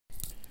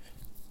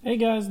Hey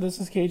guys, this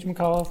is Cage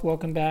McAuliffe.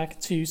 Welcome back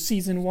to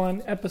Season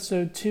 1,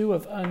 Episode 2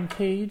 of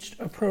Uncaged,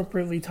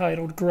 appropriately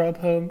titled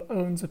GrubHub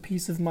Owns a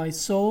Piece of My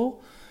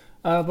Soul.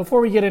 Before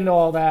we get into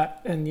all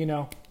that and,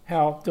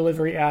 how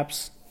delivery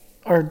apps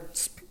are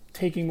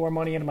taking more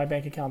money into my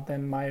bank account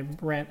than my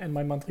rent and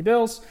my monthly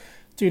bills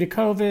due to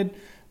COVID.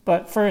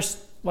 But first,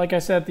 like I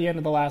said at the end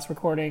of the last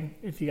recording,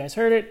 if you guys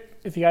heard it,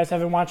 if you guys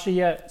haven't watched it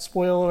yet,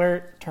 spoiler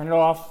alert, turn it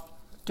off,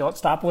 don't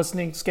stop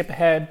listening, skip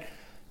ahead.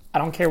 I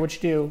don't care what you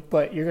do,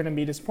 but you're going to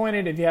be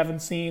disappointed if you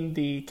haven't seen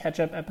the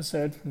catch-up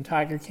episode from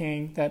Tiger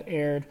King that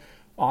aired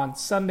on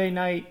Sunday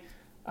night.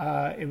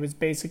 It was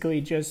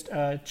basically just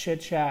a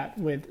chit-chat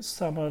with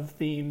some of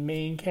the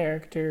main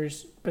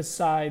characters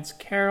besides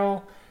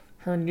Carol,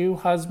 her new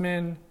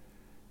husband,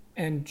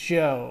 and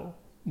Joe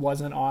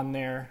wasn't on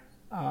there.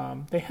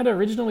 They had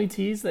originally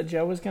teased that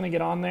Joe was going to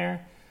get on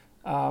there.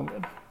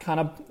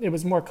 It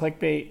was more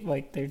clickbait,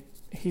 like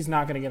he's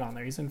not going to get on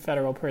there. He's in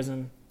federal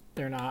prison.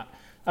 They're not.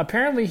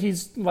 Apparently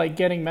he's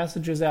getting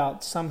messages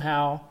out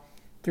somehow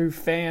through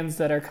fans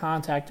that are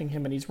contacting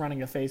him, and he's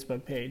running a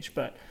Facebook page,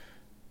 but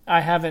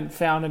I haven't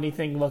found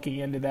anything looking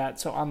into that,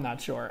 so I'm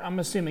not sure. I'm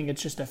assuming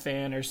it's just a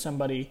fan or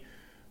somebody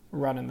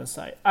running the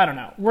site. I don't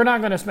know. We're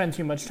not going to spend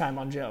too much time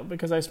on Joe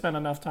because I spent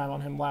enough time on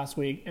him last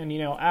week, and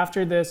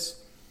after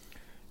this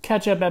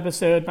catch-up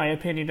episode, my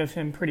opinion of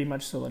him pretty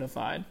much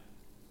solidified.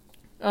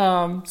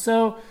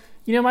 So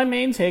my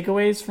main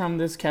takeaways from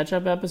this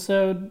catch-up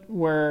episode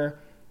were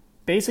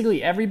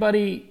basically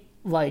everybody,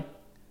 I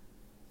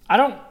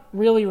don't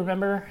really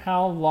remember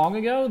how long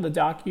ago the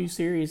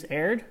docu-series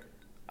aired.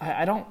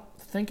 I don't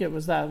think it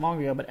was that long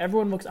ago, but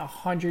everyone looks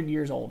 100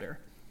 years older.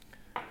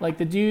 Like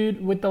the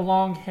dude with the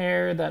long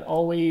hair that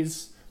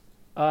always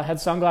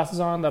had sunglasses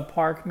on, the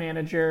park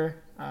manager,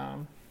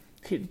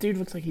 dude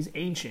looks like he's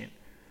ancient.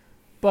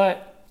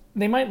 But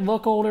they might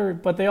look older,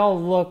 but they all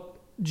look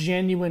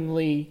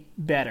genuinely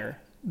better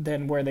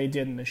than where they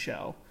did in the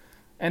show.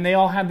 And they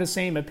all had the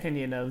same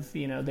opinion of,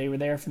 they were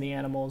there for the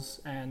animals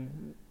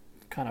and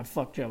kind of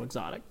fuck Joe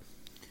Exotic.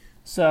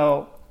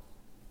 So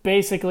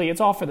basically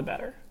it's all for the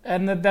better.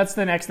 And that's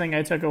the next thing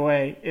I took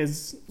away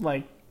is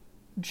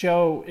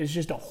Joe is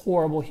just a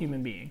horrible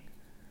human being.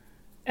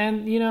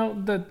 And,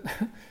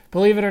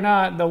 believe it or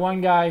not, the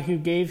one guy who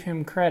gave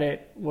him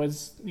credit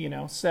was,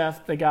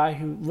 Seth, the guy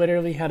who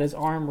literally had his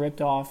arm ripped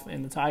off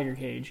in the tiger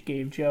cage,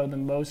 gave Joe the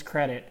most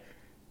credit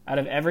out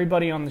of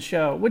everybody on the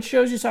show, which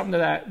shows you something to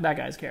that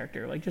guy's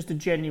character, just a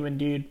genuine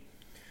dude.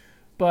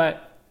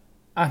 But,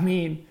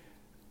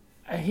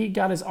 he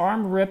got his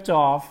arm ripped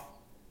off,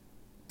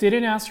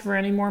 didn't ask for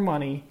any more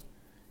money,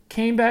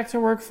 came back to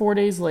work 4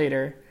 days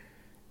later,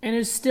 and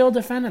is still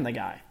defending the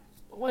guy.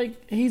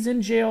 He's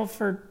in jail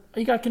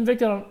he got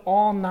convicted on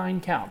all 9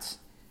 counts.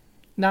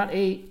 Not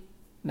 8,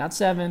 not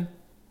 7,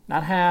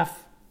 not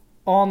half,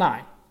 all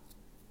 9.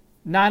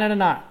 9 out of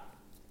 9.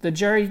 The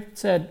jury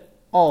said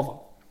all of them.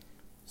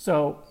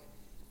 So,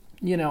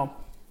 you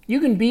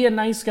can be a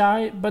nice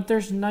guy, but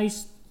there's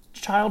nice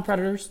child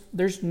predators.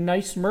 There's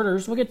nice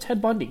murderers. Look at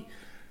Ted Bundy.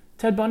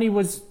 Ted Bundy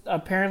was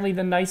apparently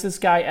the nicest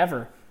guy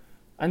ever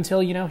until,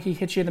 he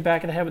hit you in the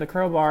back of the head with a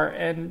crowbar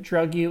and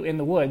drug you in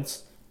the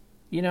woods.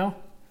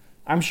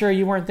 I'm sure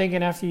you weren't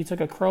thinking after you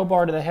took a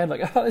crowbar to the head,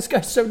 oh, this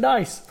guy's so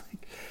nice.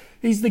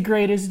 He's the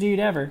greatest dude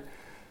ever.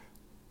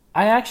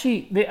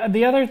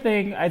 The other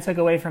thing I took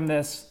away from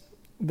this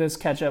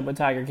catch-up with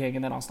Tiger King,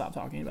 and then I'll stop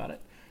talking about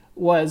it,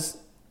 was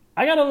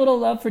I got a little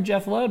love for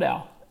Jeff Lowe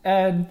now.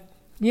 And,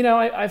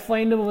 I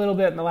flamed him a little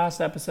bit in the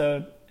last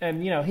episode.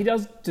 And, he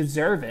does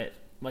deserve it.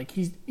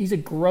 He's a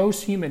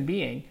gross human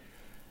being.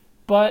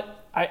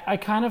 But I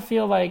kind of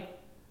feel like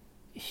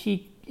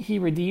he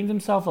redeemed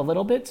himself a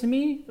little bit to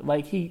me.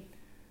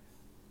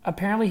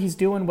 Apparently he's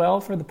doing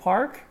well for the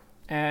park.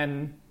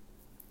 And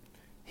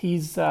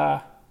he's,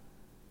 I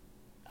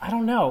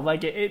don't know.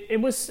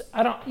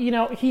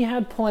 He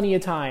had plenty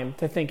of time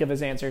to think of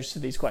his answers to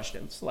these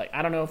questions.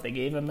 I don't know if they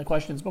gave him the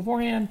questions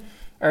beforehand,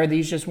 or are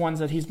these just ones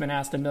that he's been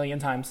asked a million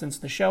times since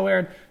the show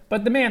aired.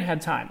 But the man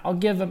had time. I'm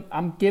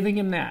giving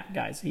him that,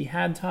 guys. He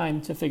had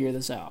time to figure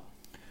this out.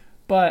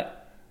 But,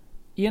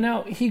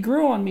 he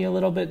grew on me a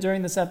little bit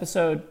during this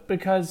episode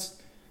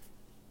because,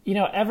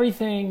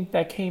 everything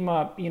that came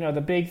up,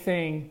 the big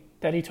thing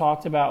that he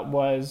talked about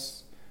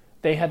was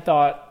they had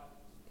thought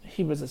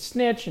he was a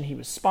snitch and he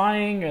was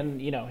spying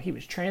and, he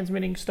was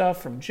transmitting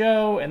stuff from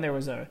Joe, and there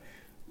was a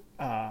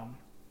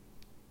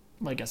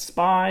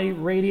spy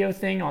radio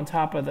thing on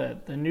top of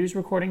the news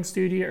recording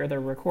studio, or the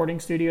recording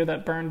studio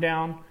that burned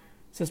down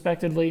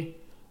suspectedly.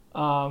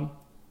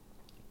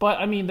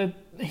 But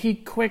he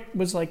quick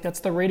was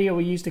that's the radio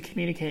we used to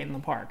communicate in the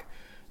park.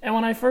 And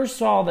when I first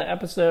saw the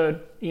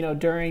episode,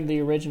 during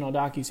the original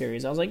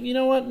docuseries, I was like, you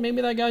know what,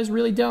 maybe that guy's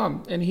really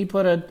dumb. And he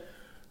put a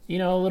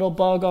little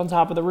bug on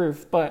top of the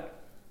roof. But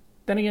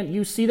then again,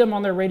 you see them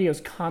on their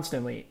radios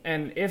constantly.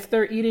 And if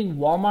they're eating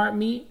Walmart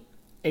meat,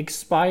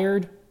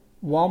 expired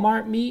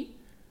Walmart meat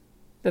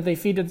that they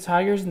feed to the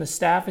tigers, and the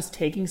staff is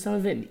taking some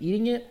of it and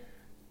eating it,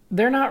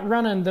 they're not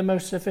running the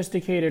most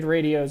sophisticated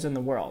radios in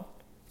the world.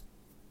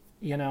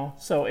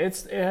 So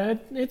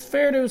it's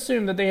fair to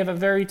assume that they have a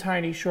very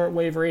tiny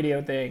shortwave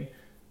radio thing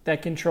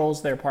that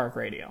controls their park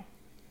radio.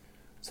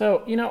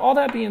 So, all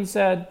that being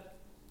said,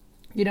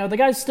 the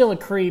guy's still a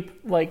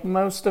creep. Like,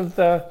 most of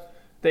the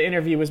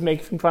interview was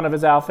making fun of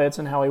his outfits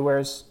and how he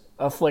wears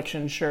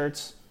Affliction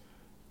shirts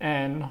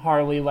and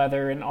Harley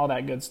leather and all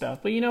that good stuff.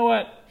 But you know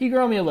what? He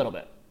grew on me a little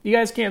bit. You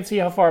guys can't see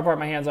how far apart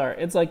my hands are.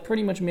 It's like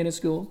pretty much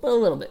minuscule, but a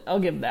little bit. I'll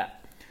give him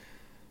that.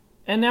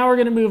 And now we're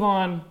going to move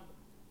on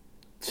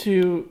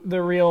to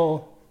the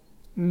real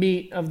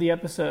meat of the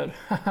episode.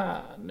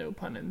 No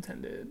pun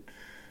intended.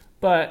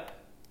 But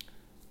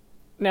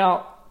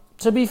now,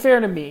 to be fair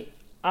to me,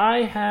 I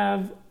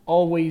have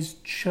always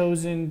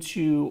chosen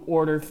to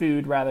order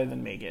food rather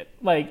than make it.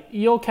 Like,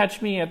 you'll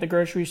catch me at the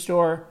grocery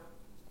store,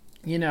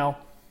 nobody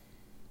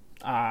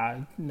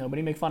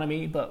make fun of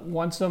me, but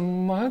once a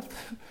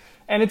month.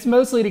 And it's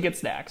mostly to get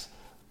snacks.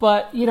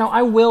 But,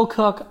 I will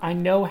cook. I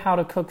know how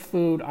to cook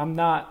food. I'm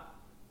not,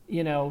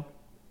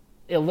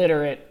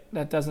 illiterate.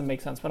 That doesn't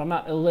make sense. But I'm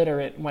not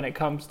illiterate when it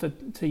comes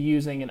to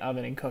using an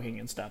oven and cooking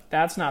and stuff.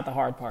 That's not the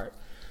hard part.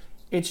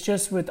 It's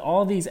just with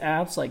all these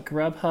apps like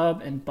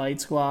GrubHub and Bite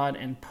Squad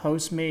and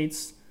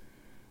Postmates,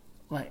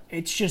 like,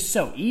 it's just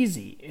so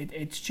easy.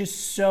 It's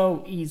just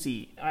so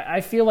easy.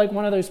 I feel like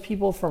one of those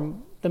people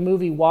from the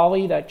movie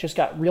WALL-E that just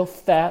got real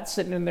fat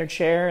sitting in their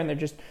chair and they're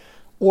just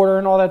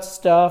ordering all that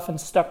stuff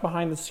and stuck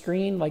behind the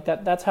screen. Like,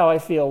 that's how I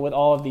feel with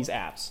all of these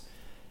apps.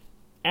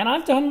 And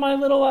I've done my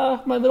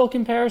little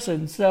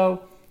comparison.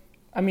 So,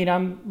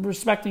 I'm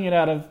respecting it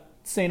out of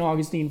St.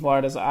 Augustine,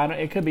 Florida. So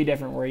it could be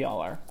different where y'all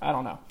are. I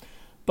don't know.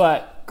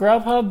 But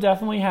GrubHub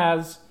definitely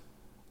has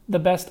the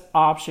best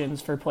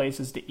options for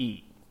places to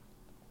eat.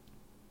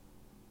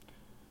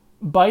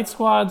 Bite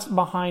Squad's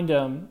behind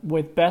them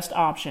with best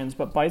options,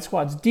 but Bite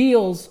Squad's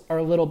deals are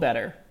a little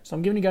better. So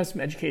I'm giving you guys some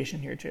education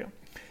here too.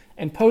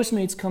 And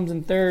Postmates comes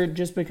in third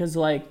just because,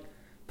 like,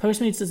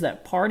 Postmates is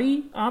that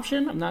party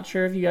option. I'm not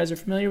sure if you guys are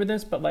familiar with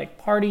this, but, like,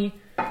 party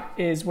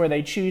is where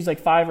they choose, like,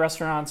 5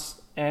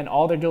 restaurants and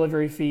all their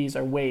delivery fees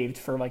are waived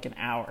for, like, an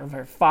hour,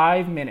 for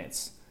 5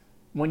 minutes.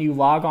 When you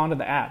log onto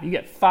the app, you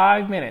get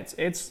 5 minutes.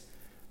 It's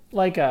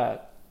like I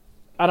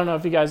don't know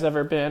if you guys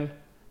ever been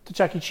to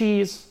Chuck E.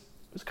 Cheese.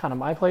 It was kind of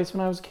my place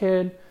when I was a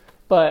kid.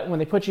 But when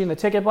they put you in the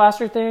ticket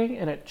blaster thing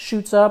and it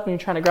shoots up and you're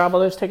trying to grab all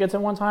those tickets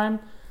at one time,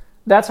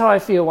 that's how I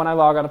feel when I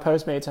log on to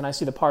Postmates and I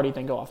see the party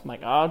thing go off. I'm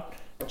like, oh,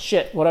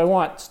 shit, what do I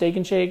want? Steak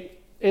and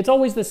Shake? It's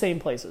always the same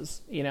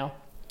places,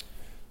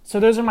 So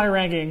those are my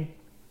ranking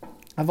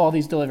of all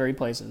these delivery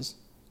places.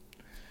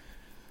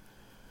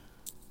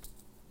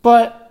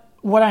 But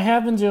what I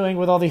have been doing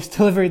with all these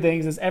delivery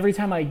things is every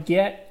time I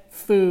get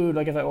food,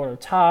 like if I order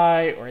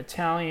Thai or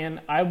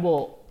Italian, I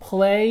will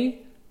play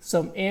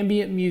some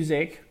ambient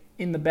music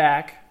in the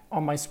back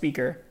on my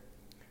speaker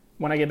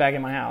when I get back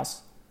in my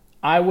house.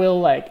 I will,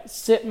 like,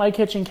 sit my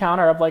kitchen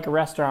counter up like a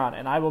restaurant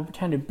and I will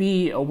pretend to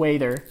be a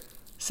waiter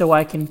so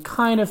I can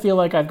kind of feel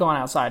like I've gone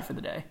outside for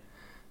the day.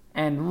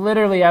 And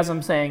literally as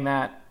I'm saying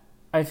that,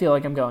 I feel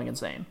like I'm going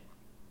insane.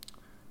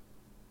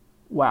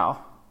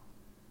 Wow.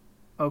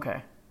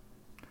 Okay.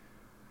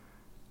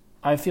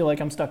 I feel like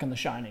I'm stuck in The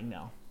Shining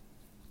now.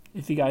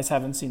 If you guys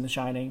haven't seen The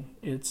Shining,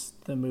 it's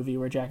the movie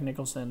where Jack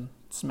Nicholson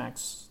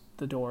smacks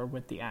the door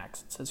with the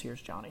axe. It says,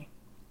 "Here's Johnny."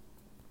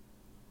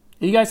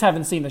 If you guys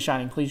haven't seen The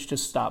Shining, please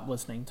just stop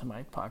listening to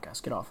my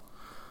podcast. Get off.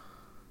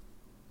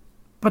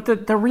 But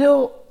the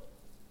real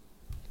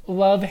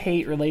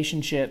love-hate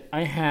relationship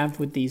I have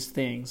with these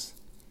things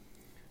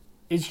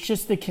is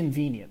just the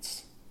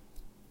convenience.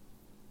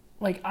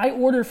 Like, I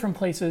order from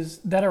places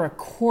that are a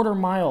quarter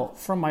mile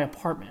from my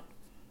apartment.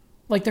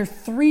 Like, there's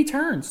 3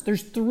 turns.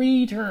 There's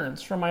 3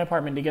 turns from my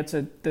apartment to get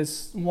to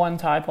this one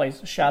Thai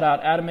place. Shout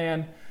out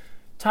Adaman.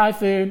 Thai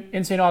food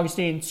in St.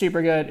 Augustine,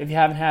 super good. If you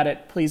haven't had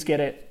it, please get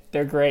it.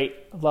 They're great.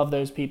 I love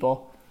those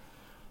people.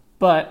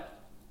 But,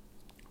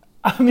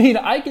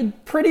 I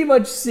could pretty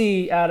much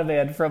see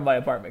Adaman from my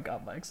apartment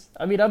complex.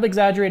 I'm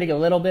exaggerating a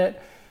little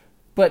bit,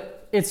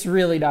 but it's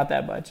really not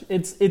that much.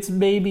 It's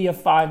maybe a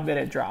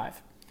 5-minute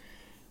drive.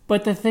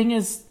 But the thing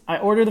is, I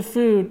order the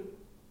food,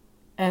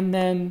 and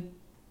then,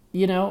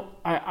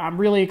 I'm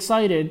really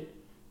excited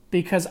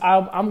because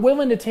I'm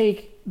willing to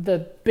take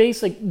the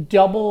basic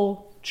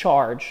double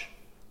charge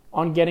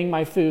on getting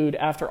my food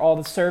after all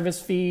the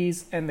service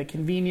fees and the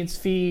convenience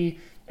fee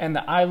and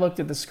the I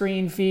looked at the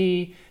screen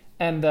fee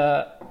and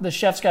the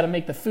chef's got to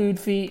make the food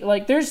fee.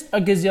 Like, there's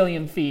a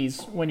gazillion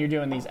fees when you're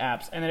doing these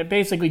apps, and it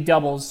basically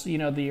doubles,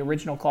 the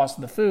original cost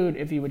of the food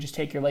if you would just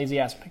take your lazy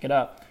ass and pick it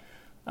up,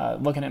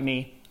 looking at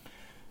me.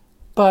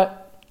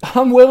 But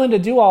I'm willing to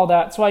do all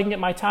that so I can get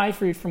my Thai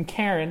food from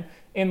Karen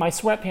in my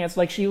sweatpants.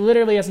 Like, she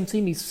literally hasn't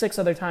seen me 6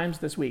 other times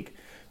this week,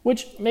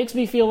 which makes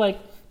me feel like,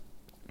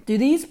 do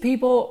these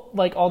people,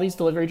 like all these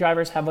delivery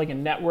drivers, have like a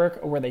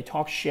network where they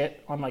talk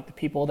shit on like the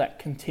people that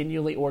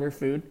continually order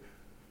food?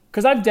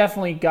 Because I've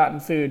definitely gotten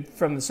food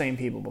from the same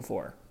people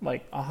before,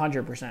 like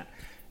 100%.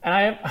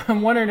 And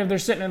I'm wondering if they're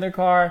sitting in their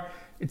car,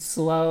 it's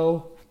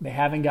slow, they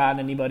haven't gotten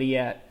anybody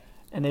yet,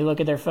 and they look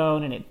at their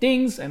phone and it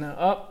dings, and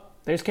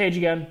there's Cage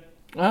again.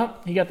 Oh,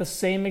 he got the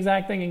same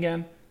exact thing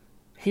again.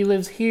 He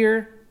lives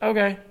here.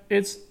 Okay,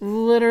 it's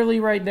literally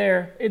right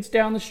there. It's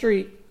down the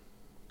street.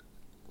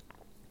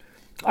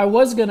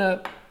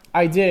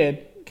 I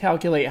did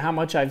calculate how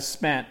much I've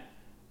spent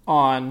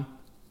on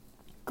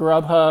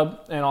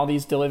GrubHub and all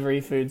these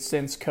delivery foods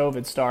since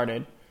COVID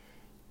started.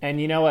 And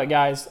you know what,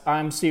 guys?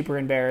 I'm super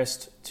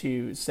embarrassed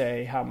to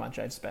say how much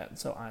I've spent,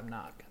 so I'm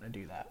not going to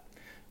do that.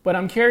 But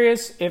I'm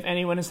curious if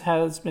anyone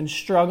has been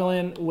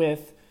struggling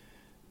with,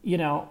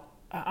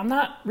 I'm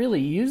not really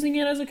using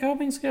it as a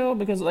coping skill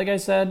because, like I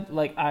said,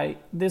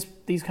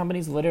 these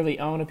companies literally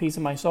own a piece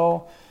of my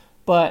soul.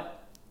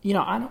 But,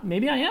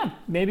 maybe I am.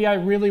 Maybe I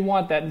really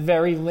want that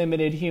very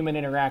limited human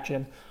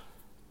interaction.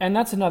 And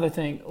that's another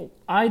thing.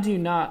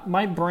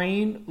 My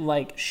brain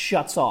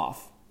shuts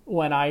off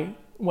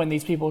when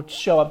these people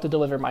show up to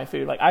deliver my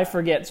food. I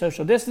forget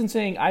social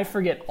distancing. I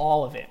forget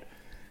all of it.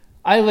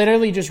 I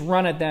literally just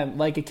run at them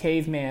like a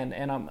caveman,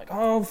 and I'm like,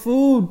 oh,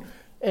 food.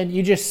 And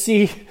you just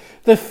see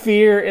the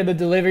fear in the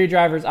delivery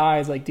driver's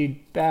eyes, like,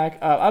 dude, back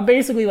up. I'm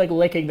basically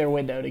licking their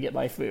window to get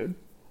my food.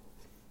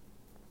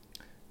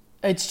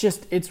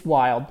 It's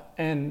wild.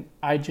 And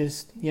I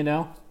just,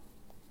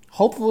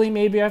 hopefully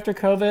maybe after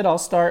COVID, I'll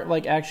start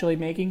actually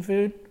making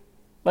food.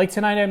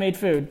 Tonight I made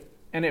food,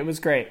 and it was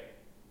great.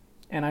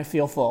 And I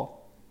feel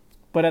full.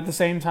 But at the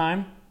same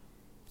time,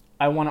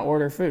 I want to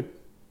order food.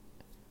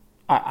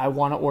 I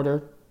want to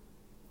order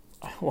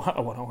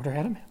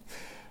Edamame.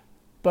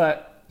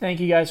 But thank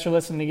you guys for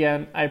listening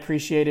again. I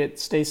appreciate it.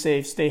 Stay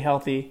safe, stay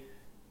healthy.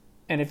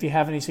 And if you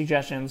have any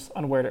suggestions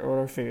on where to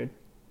order food,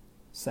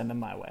 send them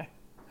my way.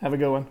 Have a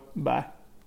good one. Bye.